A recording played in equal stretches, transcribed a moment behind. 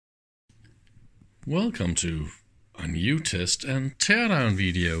Welcome to a new test and teardown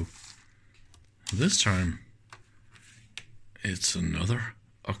video. This time it's another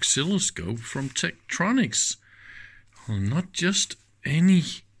oscilloscope from Tektronix. Well, not just any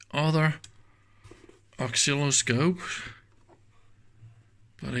other oscilloscope,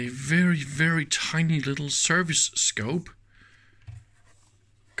 but a very tiny little service scope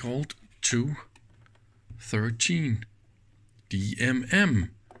called 213 DMM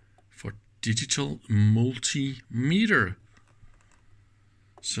for digital multimeter.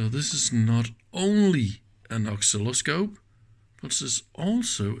 So this is not only an oscilloscope, but this is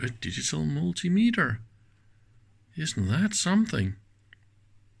also a digital multimeter. Isn't that something?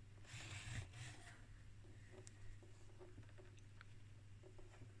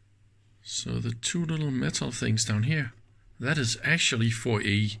 So the two little metal things down here, that is actually for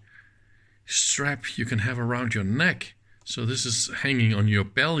a strap you can have around your neck. So this is hanging on your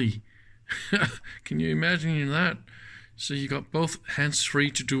belly. Can you imagine that? So you got both hands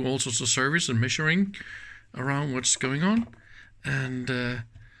free to do all sorts of service and measuring around what's going on. And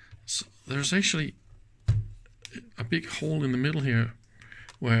so there's actually a big hole in the middle here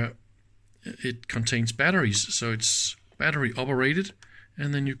where it contains batteries. So it's battery operated,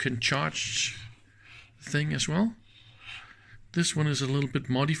 and then you can charge the thing as well. This one is a little bit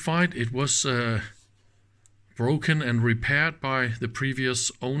modified. It was broken and repaired by the previous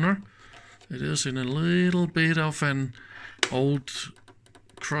owner. It is in a little bit of an old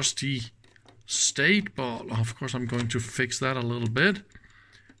crusty state, but of course I'm going to fix that a little bit.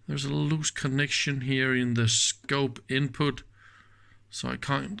 There's a loose connection here in the scope input, so I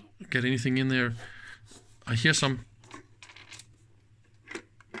can't get anything in there. I hear some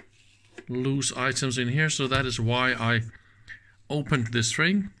loose items in here, so that is why I opened this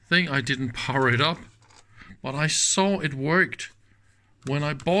thing. I didn't power it up, but I saw it worked when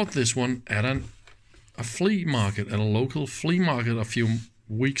I bought this one at a flea market, at a local flea market a few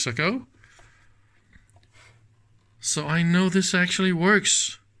weeks ago. So I know this actually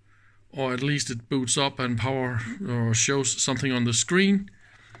works, or at least it boots up and power or shows something on the screen.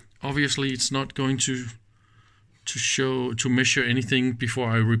 Obviously it's not going to measure anything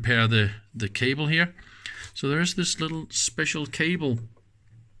before I repair the cable here. So there's this little special cable,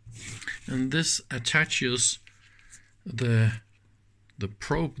 and this attaches the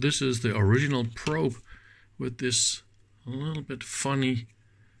probe. This is the original probe with this a little bit funny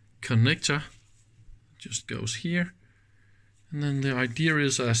connector. Just goes here, and then the idea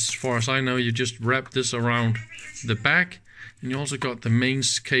is, as far as I know, you just wrap this around the back, and you also got the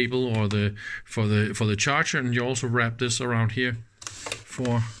mains cable or for the charger, and you also wrap this around here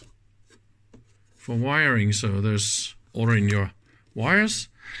for wiring. So there's ordering your wires.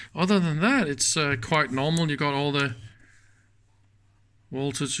 Other than that, it's quite normal. You got all the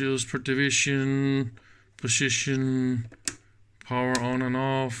voltages per division, position, power on and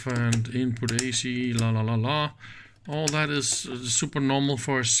off, and input AC, la la la la. All that is super normal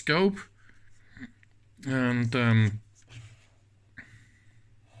for a scope. And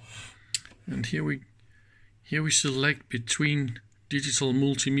here we select between digital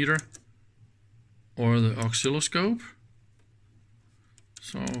multimeter or the oscilloscope.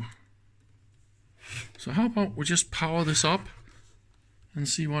 So how about we just power this up and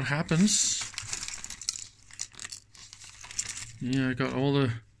see what happens. Yeah, I got all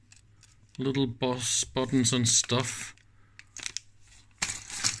the little boss buttons and stuff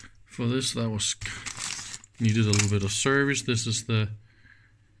for this. That was needed a little bit of service. This is the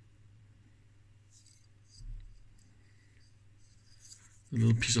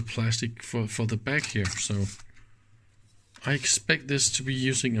little piece of plastic for the back here. So I expect this to be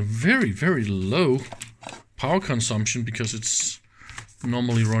using a very low power consumption because it's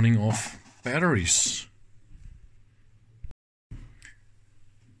normally running off batteries.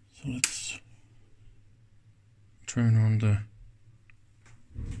 So let's turn on the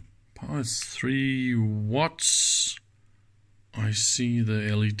power. It's 3 watts. I see the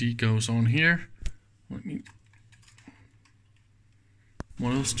LED goes on here.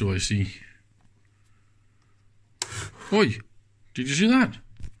 What else do I see? Oi! Did you see that?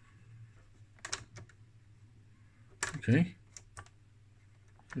 Okay.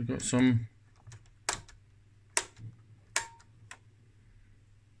 We've got something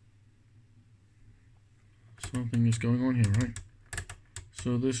is going on here, right?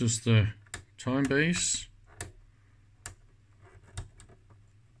 So this is the time base.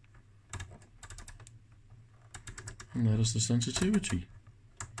 And that is the sensitivity.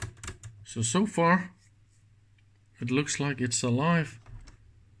 So far it looks like it's alive.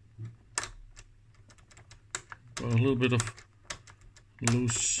 Got a little bit of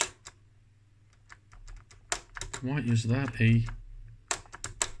loose Why is that a...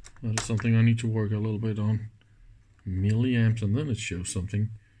 That is something I need to work a little bit on. Milliamps, and then it shows something.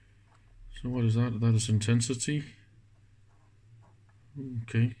 So what is that? That is intensity.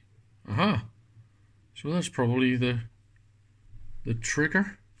 Okay. Aha! So that's probably the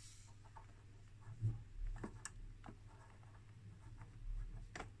trigger.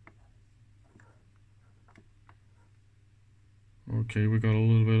 Okay, we got a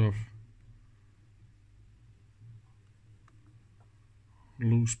little bit of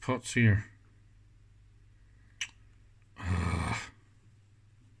loose pots here.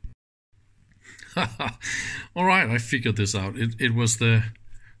 Alright, I figured this out. It was the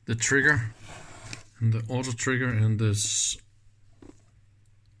trigger and the auto trigger, and this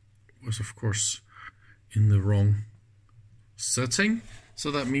was of course in the wrong setting. So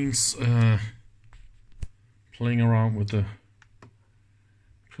that means playing around with the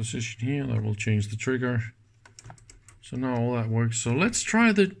position here, that will change the trigger. So now all that works. So let's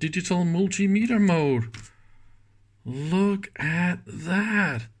try the digital multimeter mode. Look at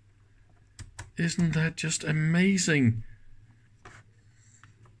that. Isn't that just amazing?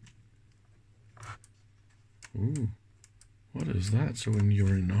 Ooh, what is that? So when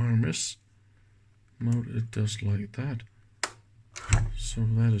you're in RMS mode, it does like that. So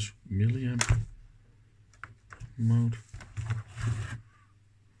that is milliamp mode.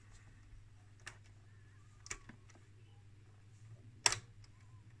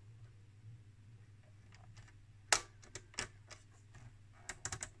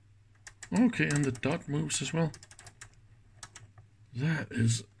 Okay, and the dot moves as well. That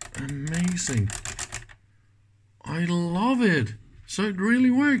is amazing. I love it. So it really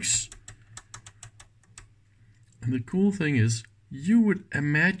works. And the cool thing is, you would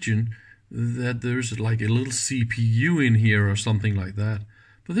imagine that there's like a little CPU in here or something like that.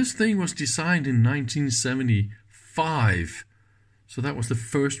 But this thing was designed in 1975. So that was the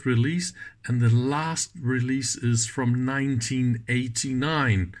first release, and the last release is from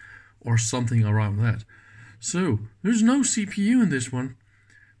 1989. Or something around that. So there's no CPU in this one.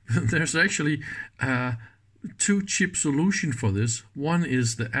 There's actually a 2-chip solution for this. One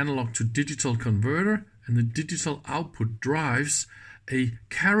is the analog to digital converter, and the digital output drives a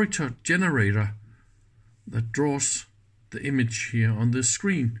character generator that draws the image here on the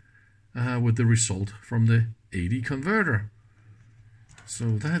screen with the result from the AD converter.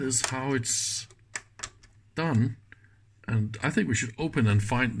 So that is how it's done. And I think we should open and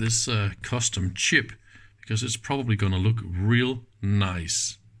find this custom chip, because it's probably going to look real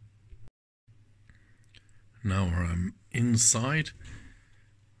nice. Now I'm inside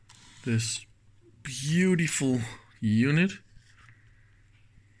this beautiful unit.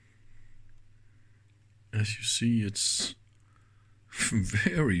 As you see, it's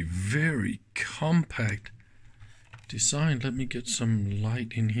very, very compact design. Let me get some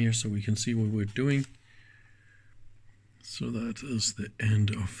light in here so we can see what we're doing. So that is the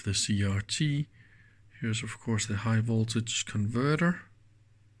end of the CRT. Here's of course the high voltage converter.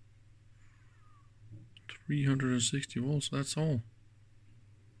 360 volts, that's all.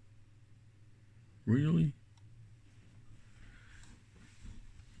 Really?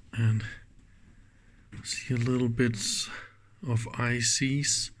 And see a little bits of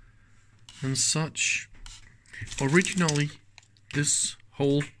ICs and such. Originally, this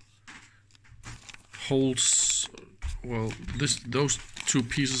hole holds, well, those two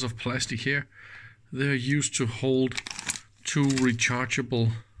pieces of plastic here, they're used to hold 2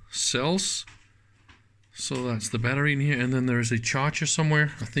 rechargeable cells. So that's the battery in here, and then there is a charger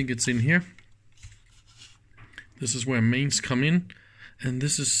somewhere. I think it's in here. This is where mains come in, and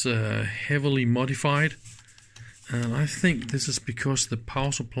this is heavily modified. And I think this is because the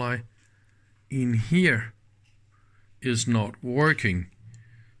power supply in here is not working.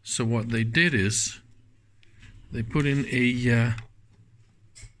 So what they did is they put in a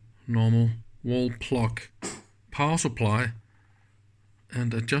normal wall plug power supply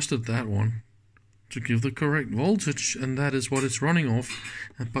and adjusted that one to give the correct voltage, and that is what it's running off.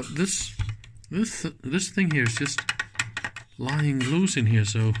 But this thing here is just lying loose in here,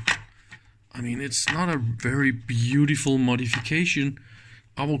 so I mean, it's not a very beautiful modification.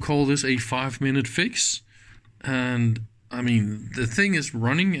 I will call this a 5-minute fix. And I mean, the thing is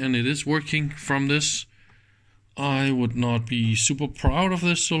running and it is working from this. I would not be super proud of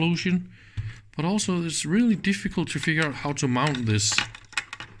this solution, but also it's really difficult to figure out how to mount this.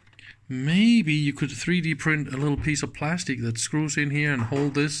 Maybe you could 3D print a little piece of plastic that screws in here and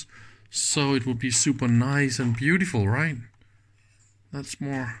hold this, so it would be super nice and beautiful, right? That's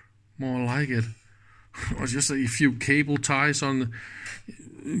more like it. Or just a few cable ties on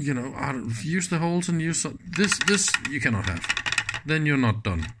you know, use the holes and use this you cannot have. Then you're not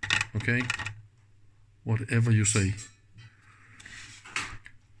done. Okay? Whatever you say.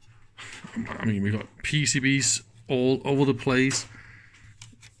 I mean, we got PCBs all over the place.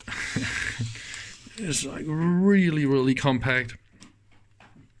 It's like really, really compact.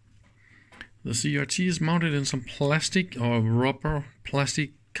 The CRT is mounted in some plastic or rubber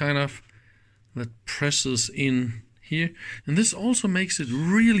plastic kind of that presses in here, and this also makes it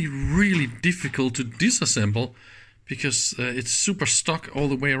really, really difficult to disassemble because it's super stuck all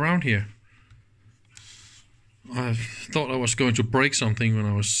the way around here. I thought I was going to break something when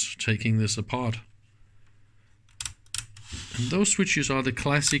I was taking this apart. And those switches are the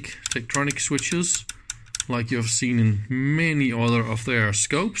classic Tektronix switches, like you have seen in many other of their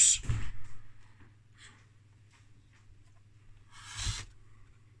scopes.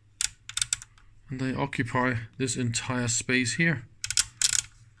 And they occupy this entire space here.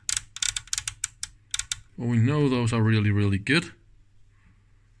 Well, we know those are really, really good.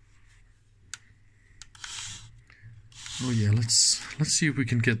 Oh yeah, let's see if we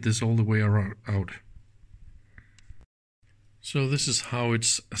can get this all the way out. So this is how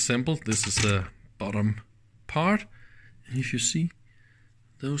it's assembled. This is the bottom part. And if you see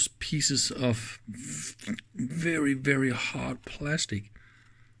those pieces of very, very hard plastic,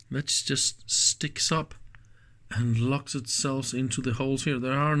 that just sticks up and locks itself into the holes here.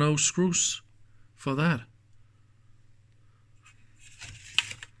 There are no screws for that.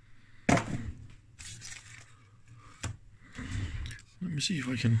 Let me see if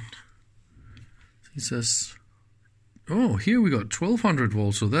I can. It says, oh, here we got 1200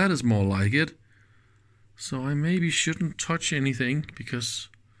 volts, so that is more like it. So I maybe shouldn't touch anything because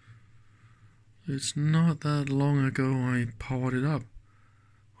it's not that long ago I powered it up.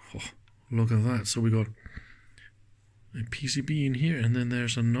 Oh, look at that. So we got a PCB in here, and then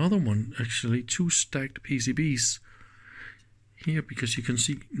there's another one, actually 2 stacked PCBs here, because you can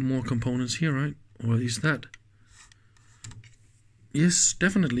see more components here, right? Or is that? Yes,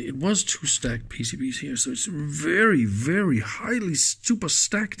 definitely. It was 2 stacked PCBs here, so it's very, very highly super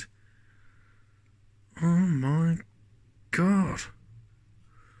stacked. Oh my god.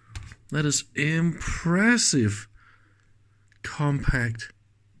 That is impressive. Compact.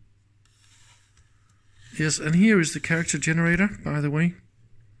 Yes, and here is the character generator, by the way.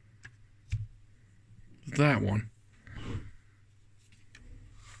 That one.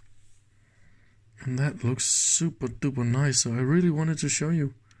 And that looks super duper nice, so I really wanted to show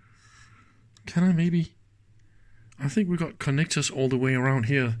you. Can I maybe... I think we got connectors all the way around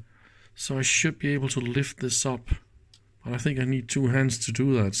here, so I should be able to lift this up. But I think I need 2 hands to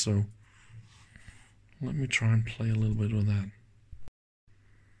do that, so... let me try and play a little bit with that.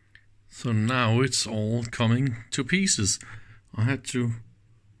 So now it's all coming to pieces. I had to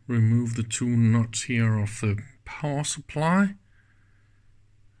remove the 2 nuts here of the power supply.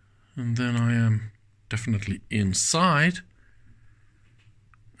 And then I am definitely inside.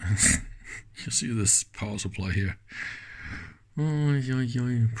 You see this power supply here. Oh,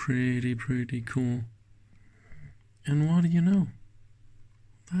 pretty cool. And what do you know?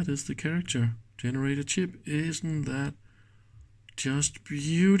 That is the character generator chip. Isn't that just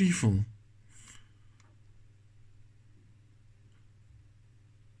beautiful?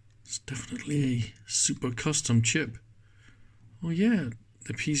 It's definitely a super custom chip. Oh yeah,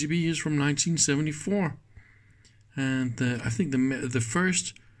 the PCB is from 1974, and I think the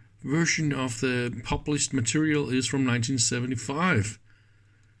first version of the published material is from 1975.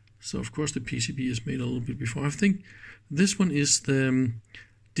 So of course the PCB is made a little bit before. I think this one is the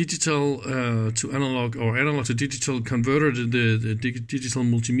digital to analog, or analog to digital converter, the digital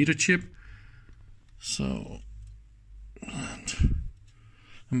multimeter chip. So,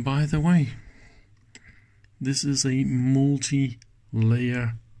 and by the way, this is a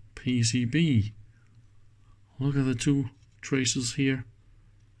multi-layer PCB. Look at the 2 traces here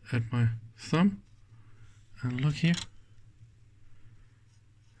at my thumb, and look here.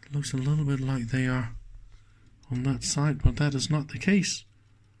 It looks a little bit like they are on that side, but that is not the case.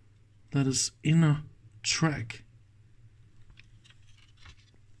 That is inner track.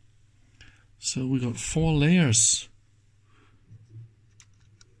 So we got 4 layers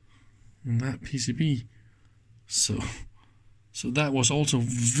in that PCB. So that was also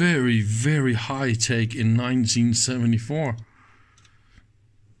very, very high tech in 1974.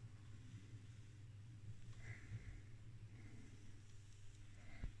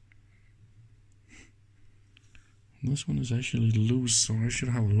 This one is actually loose, so I should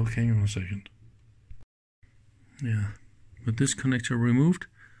have a look. Hang on a second. Yeah, with this connector removed,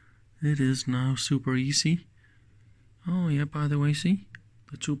 it is now super easy. Oh yeah, by the way, see?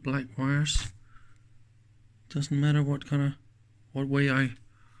 the two black wires. Doesn't matter what way I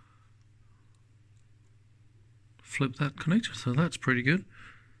flip that connector, so that's pretty good.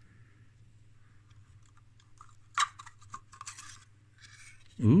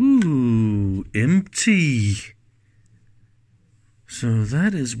 Ooh, empty. So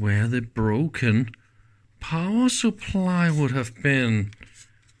that is where the broken power supply would have been.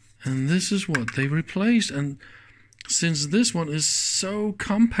 And this is what they replaced. And since this one is so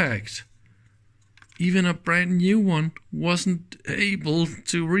compact, even a brand new one wasn't able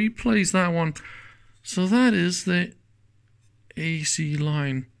to replace that one. So that is the AC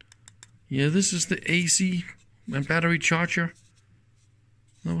line. Yeah, this is the AC and battery charger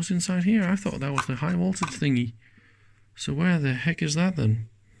that was inside here. I thought that was the high voltage thingy. So where the heck is that then?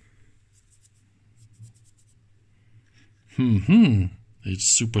 It's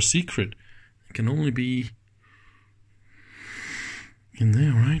super secret. It can only be in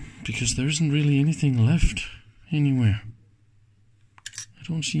there, right? Because there isn't really anything left anywhere. I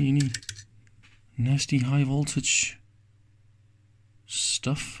don't see any nasty high voltage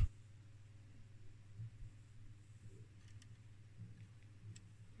stuff.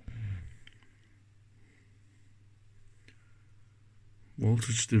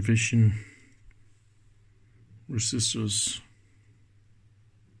 Voltage division, resistors,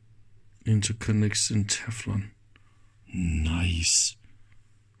 interconnects in Teflon. Nice.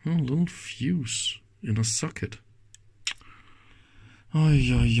 Oh, a little fuse in a socket. Oi,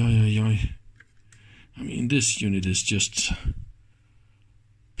 oi, oi, oi, oi. I mean, this unit is just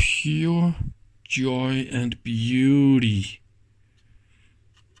pure joy and beauty.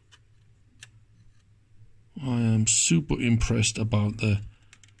 I am super impressed about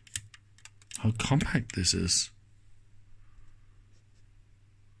how compact this is.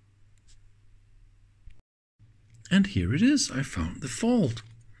 And here it is. I found the fault.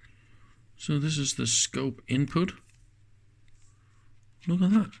 So this is the scope input. Look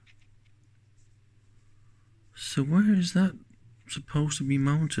at that. So where is that supposed to be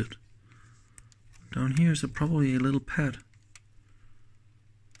mounted? Down here is probably a little pad.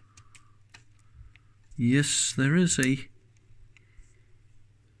 Yes, there is a...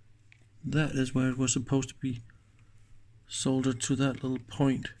 That is where it was supposed to be soldered to that little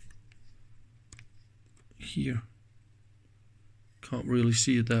point here. Can't really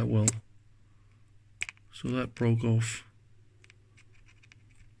see it that well. So that broke off.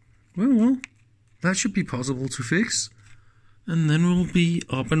 Well, that should be possible to fix. And then we'll be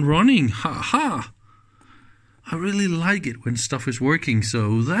up and running. Ha ha! I really like it when stuff is working,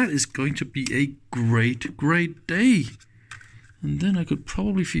 so that is going to be a great, great day. And then I could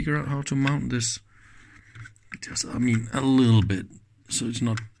probably figure out how to mount this. Just, I mean, a little bit, so it's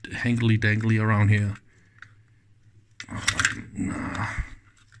not hangly-dangly around here. Nah.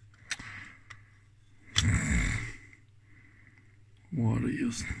 What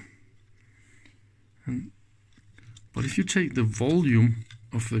is... But if you take the volume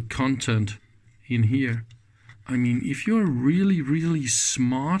of the content in here, I mean, if you're really, really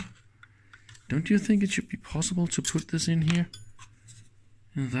smart, don't you think it should be possible to put this in here?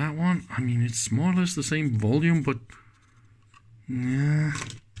 In that one? I mean, it's more or less the same volume, but yeah,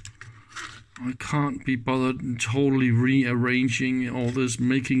 I can't be bothered totally rearranging all this,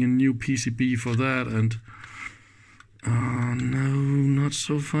 making a new PCB for that, and oh no, not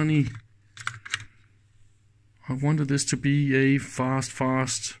so funny. I wanted this to be a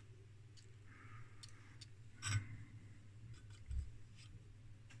fast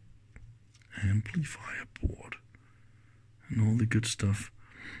amplifier board and all the good stuff.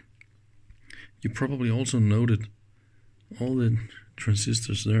 You probably also noted all the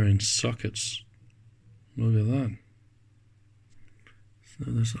transistors there in sockets. Look at that. So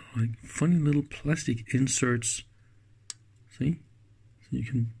there's like funny little plastic inserts. See? So you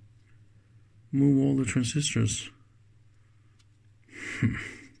can move all the transistors.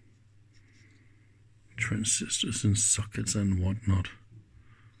 Transistors in sockets and whatnot.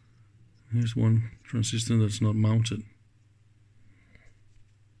 Here's one transistor that's not mounted.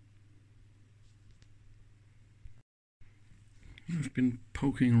 I've been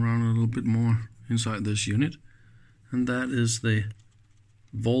poking around a little bit more inside this unit, and that is the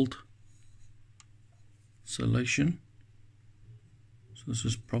volt selection. So this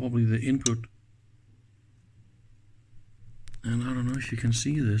is probably the input, and I don't know if you can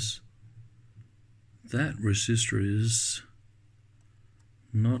see this. That resistor is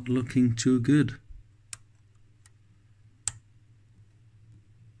not looking too good.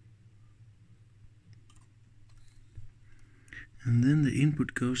 And then the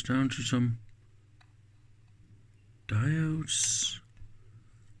input goes down to some diodes.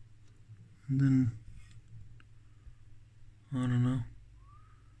 And then, I don't know,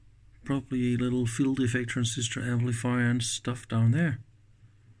 probably a little field effect transistor amplifier and stuff down there.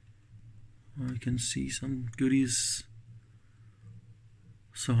 I can see some goodies.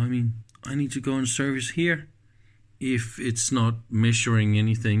 So I mean, I need to go and service here if it's not measuring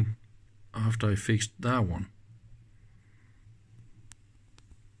anything after I fixed that one.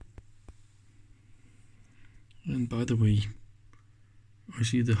 And by the way, I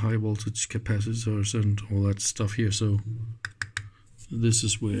see the high voltage capacitors and all that stuff here, so this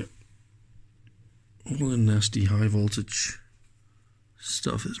is where all the nasty high voltage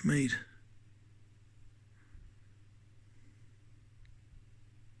stuff is made.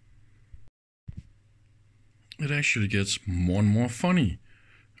 It actually gets more and more funny.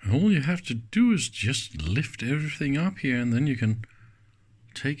 All you have to do is just lift everything up here, and then you can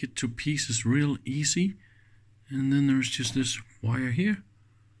take it to pieces real easy. And then there's just this wire here,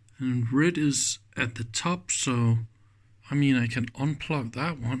 and red is at the top, so I mean I can unplug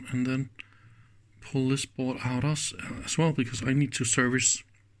that one and then pull this board out as well, because I need to service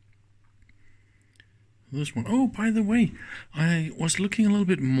this one. Oh, by the way, I was looking a little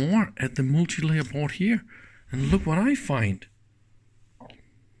bit more at the multi-layer board here, and look what I find.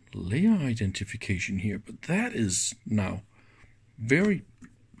 Layer identification here, but that is now very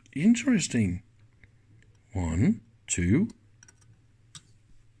interesting. 1, 2,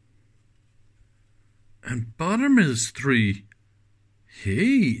 and bottom is 3.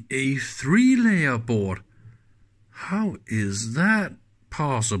 Hey, a 3-layer board. How is that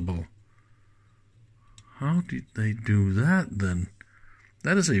possible? How did they do that then?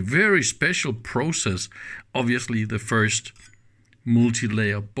 That is a very special process. Obviously, the first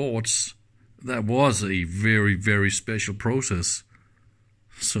multi-layer boards, that was a very, very special process.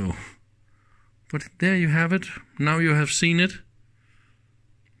 So, but there you have it. Now you have seen it.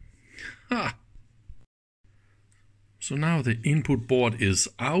 Ha! So now the input board is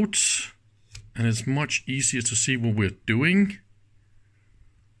out, and it's much easier to see what we're doing.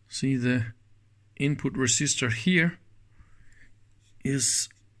 See, the input resistor here is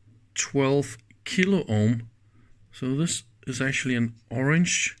 12 kilo ohm. So this is actually an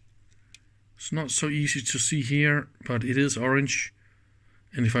orange. It's not so easy to see here, but it is orange.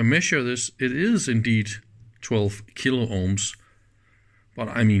 And if I measure this, it is indeed 12 kilo ohms. But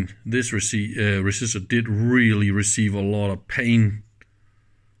I mean, this resistor did really receive a lot of pain.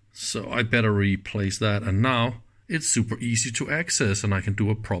 So I better replace that. And now it's super easy to access, and I can do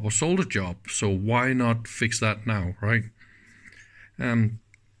a proper solder job. So why not fix that now, right?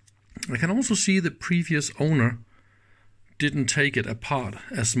 I can also see the previous owner didn't take it apart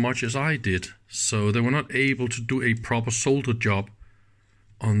as much as I did. So they were not able to do a proper solder job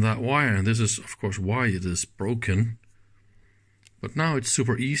on that wire. And this is, of course, why it is broken. But now it's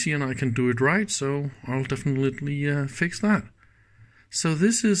super easy and I can do it right, so I'll definitely fix that. So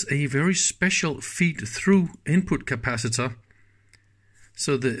this is a very special feed-through input capacitor.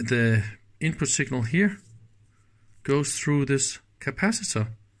 So the input signal here goes through this capacitor.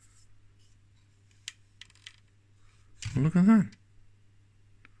 Look at that.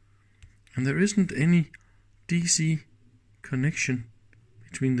 And there isn't any DC connection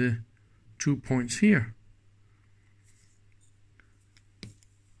between the 2 points here.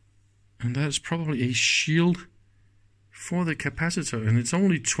 And that's probably a shield for the capacitor, and it's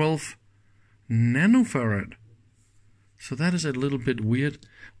only 12 nanofarad. So that is a little bit weird.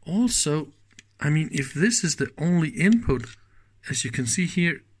 Also, I mean, if this is the only input, as you can see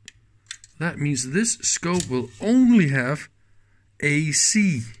here, that means this scope will only have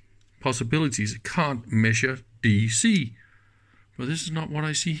AC possibilities. It can't measure DC. But this is not what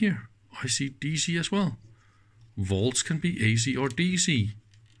I see here. I see DC as well. Volts can be AC or DC.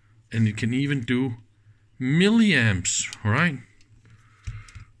 And it can even do milliamps, right?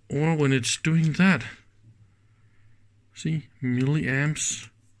 Or when it's doing that, see, milliamps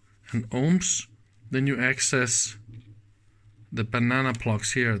and ohms, then you access the banana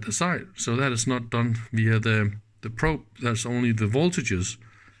plugs here at the side. So that is not done via the probe, that's only the voltages.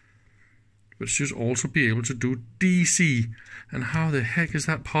 But it should also be able to do DC. And how the heck is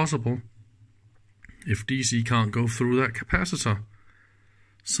that possible if DC can't go through that capacitor?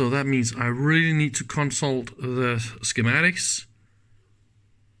 So that means I really need to consult the schematics,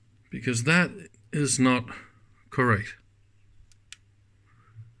 because that is not correct.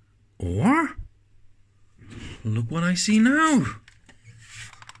 Or, look what I see now.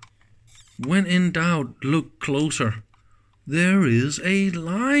 When in doubt, look closer. There is a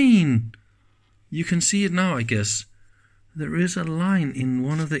line. You can see it now, I guess. There is a line in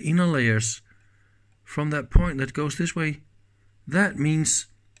one of the inner layers from that point that goes this way. That means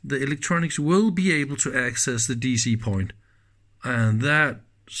the electronics will be able to access the DC point. And that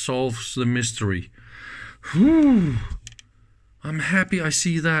solves the mystery. Whew. I'm happy I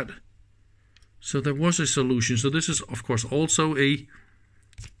see that. So there was a solution. So this is, of course, also a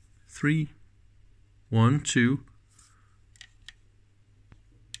 3, 1, 2.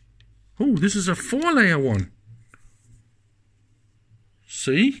 Oh, this is a 4-layer one.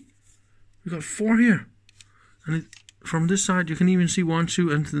 See? We got 4 here. And from this side, you can even see 1,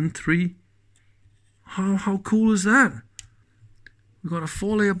 2, and then 3. How cool is that? We got a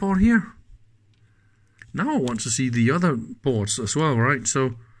 4-layer board here. Now I want to see the other boards as well, right?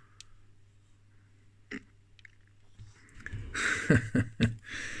 So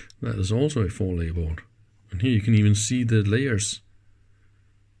that is also a 4-layer board. And here you can even see the layers.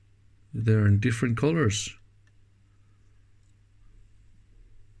 They're in different colors.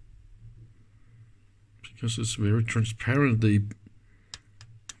 Because it's very transparent, the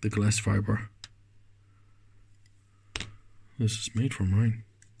glass fiber this is made from, right?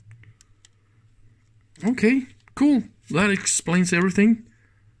 Okay, cool. That explains everything.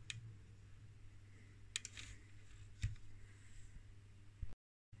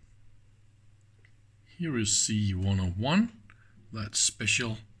 Here is C101, that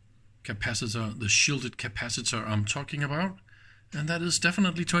special capacitor, the shielded capacitor I'm talking about. And that is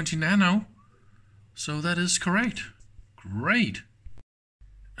definitely 20 nano. So that is correct. Great.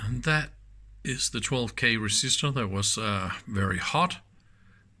 And that is the 12K resistor that was very hot.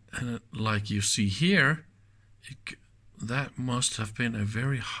 And like you see here, that must have been a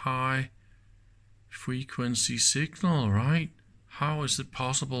very high frequency signal, right? How is it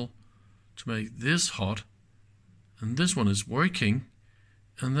possible to make this hot? And this one is working.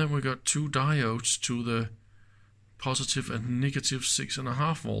 And then we got 2 diodes to the positive and negative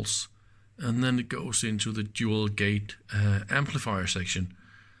 6.5 volts. And then it goes into the dual gate amplifier section.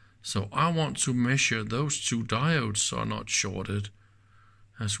 So I want to measure those 2 diodes are not shorted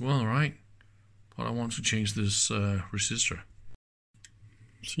as well, right? But I want to change this resistor.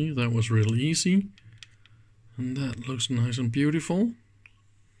 See, that was real easy. And that looks nice and beautiful.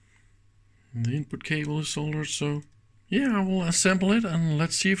 And the input cable is soldered, so yeah, I will assemble it and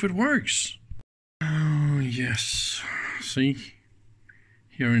let's see if it works. Oh, yes. See?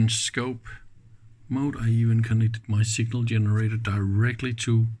 Here in scope mode, I even connected my signal generator directly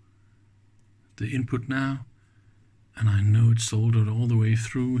to the input now. And I know it's soldered all the way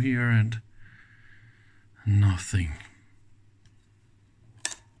through here and nothing.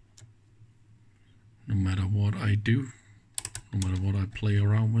 No matter what I do, no matter what I play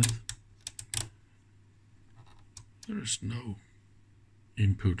around with, there is no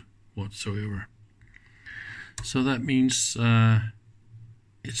input whatsoever. So that means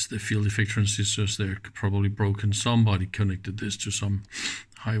it's the field effect transistors. They're probably broken. Somebody connected this to some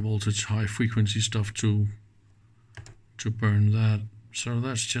high voltage, high frequency stuff to burn that. So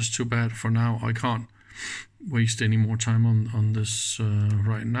that's just too bad for now. I can't waste any more time on this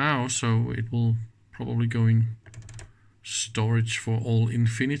right now. So it will probably go in storage for all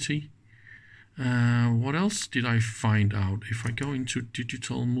infinity. What else did I find out? If I go into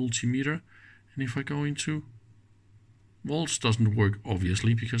digital multimeter and if I go into volts, doesn't work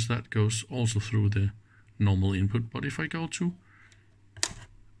obviously because that goes also through the normal input. But if I go to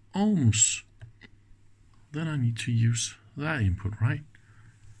ohms, then I need to use that input, right?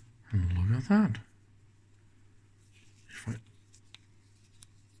 And look at that. If I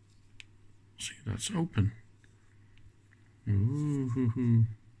see, that's open. Ooh.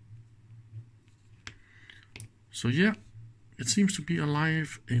 So yeah, it seems to be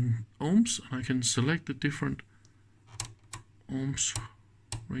alive in ohms, and I can select the different ohms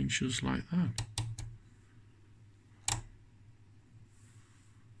ranges like that.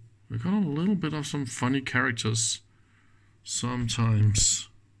 We got a little bit of some funny characters sometimes.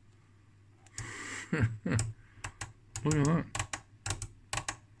 Look at that.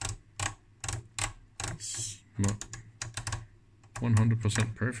 It's not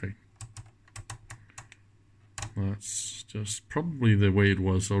 100% perfect. That's just probably the way it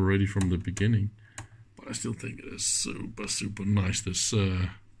was already from the beginning. But I still think it is super nice, this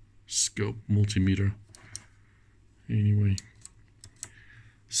scope multimeter. Anyway.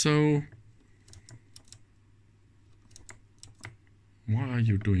 So, why are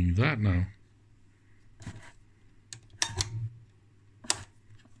you doing that now?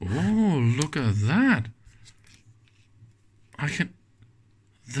 Oh, look at that.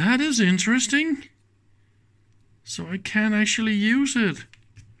 That is interesting. So I can actually use it.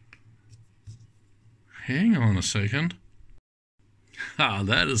 Hang on a second. Ah,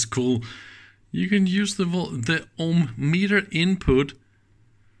 that is cool. You can use the ohm meter input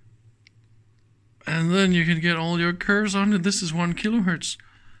And then you can get all your curves on it. This is 1 kilohertz.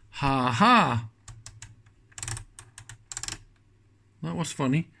 Ha ha! That was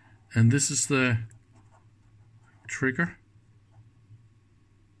funny. And this is the trigger.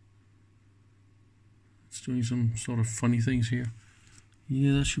 It's doing some sort of funny things here.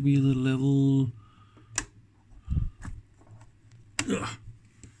 Yeah, that should be the level. Ugh.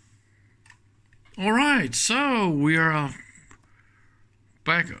 All right, so we are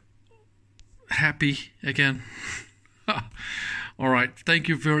back happy again. All right, thank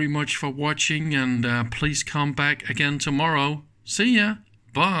you very much for watching, and please come back again tomorrow. See ya.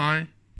 Bye.